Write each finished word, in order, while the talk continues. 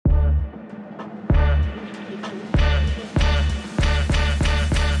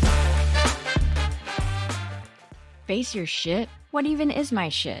Face your shit? What even is my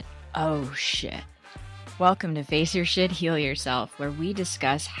shit? Oh shit. Welcome to Face Your Shit, Heal Yourself, where we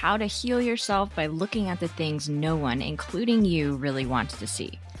discuss how to heal yourself by looking at the things no one, including you, really wants to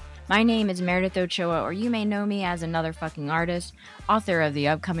see. My name is Meredith Ochoa, or you may know me as Another Fucking Artist, author of the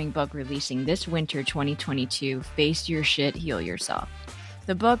upcoming book releasing this winter 2022, Face Your Shit, Heal Yourself.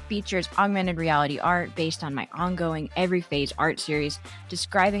 The book features augmented reality art based on my ongoing Every Phase art series,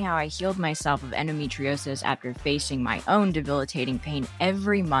 describing how I healed myself of endometriosis after facing my own debilitating pain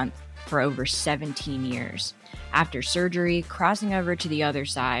every month for over 17 years. After surgery, crossing over to the other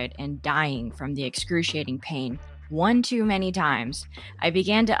side, and dying from the excruciating pain one too many times, I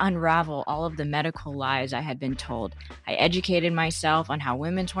began to unravel all of the medical lies I had been told. I educated myself on how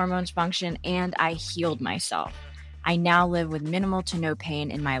women's hormones function, and I healed myself. I now live with minimal to no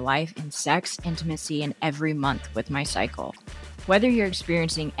pain in my life, in sex, intimacy, and every month with my cycle. Whether you're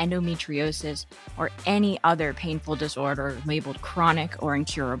experiencing endometriosis or any other painful disorder labeled chronic or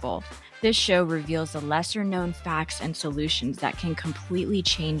incurable, this show reveals the lesser-known facts and solutions that can completely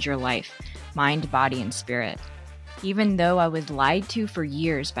change your life, mind, body, and spirit. Even though I was lied to for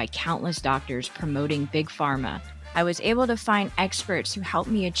years by countless doctors promoting Big Pharma, I was able to find experts who helped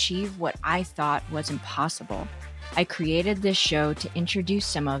me achieve what I thought was impossible. I created this show to introduce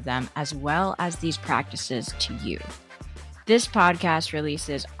some of them as well as these practices to you. This podcast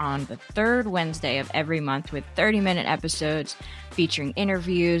releases on the third Wednesday of every month with 30-minute episodes featuring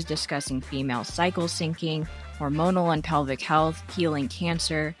interviews discussing female cycle syncing, hormonal and pelvic health, healing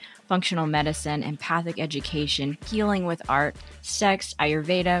cancer, functional medicine, empathic education, healing with art, sex,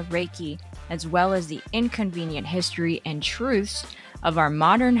 Ayurveda, Reiki, as well as the inconvenient history and truths of our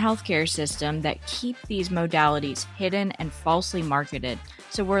modern healthcare system that keep these modalities hidden and falsely marketed,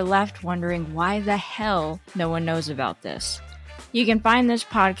 so we're left wondering why the hell no one knows about this. You can find this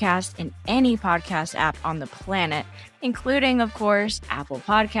podcast in any podcast app on the planet, including, of course, Apple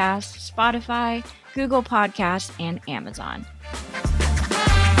Podcasts, Spotify, Google Podcasts, and Amazon.